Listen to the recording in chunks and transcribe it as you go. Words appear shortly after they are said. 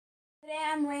Today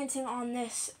I'm ranting on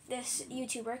this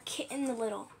YouTuber, Kitten the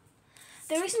Little.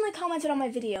 They recently commented on my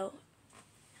video.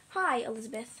 Hi,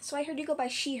 Elizabeth. So I heard you go by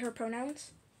she, her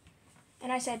pronouns.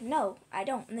 And I said, no, I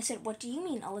don't. And they said, what do you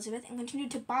mean, Elizabeth? And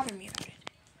continued to bother me about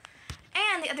it.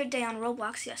 And the other day on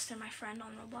Roblox, yes, they're my friend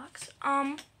on Roblox,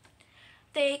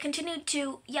 they continued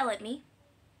to yell at me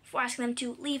for asking them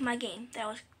to leave my game that I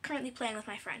was currently playing with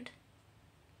my friend.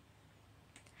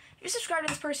 If you subscribe to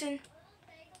this person,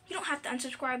 you don't have to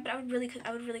unsubscribe, but I would really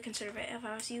consider it if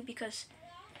I was you, because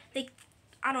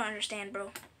I don't understand,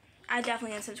 bro. I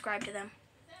definitely unsubscribe to them.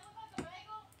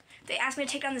 They asked me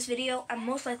to take down this video. I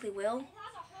most likely will,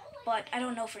 but I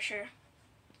don't know for sure.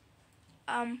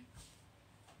 But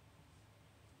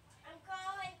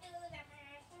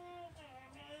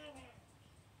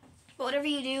whatever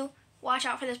you do, watch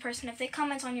out for this person. If they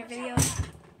comment on your video,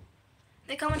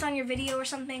 or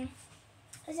something.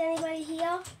 Is anybody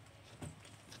here?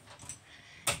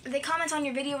 If they comment on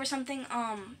your video or something,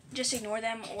 just ignore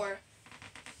them or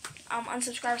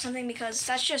unsubscribe or something, because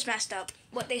that's just messed up.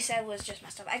 What they said was just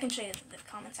messed up. I can show you the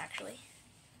comments actually.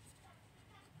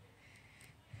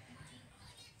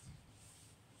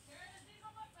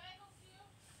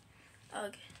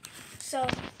 Ugh. So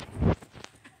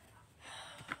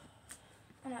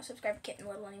I'm not subscribed to Kitten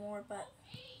Little anymore, but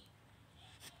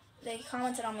they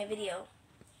commented on my video.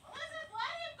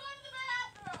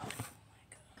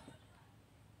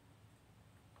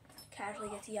 Casually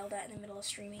gets yelled at in the middle of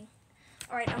streaming.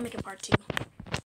 Alright, I'll make a part 2.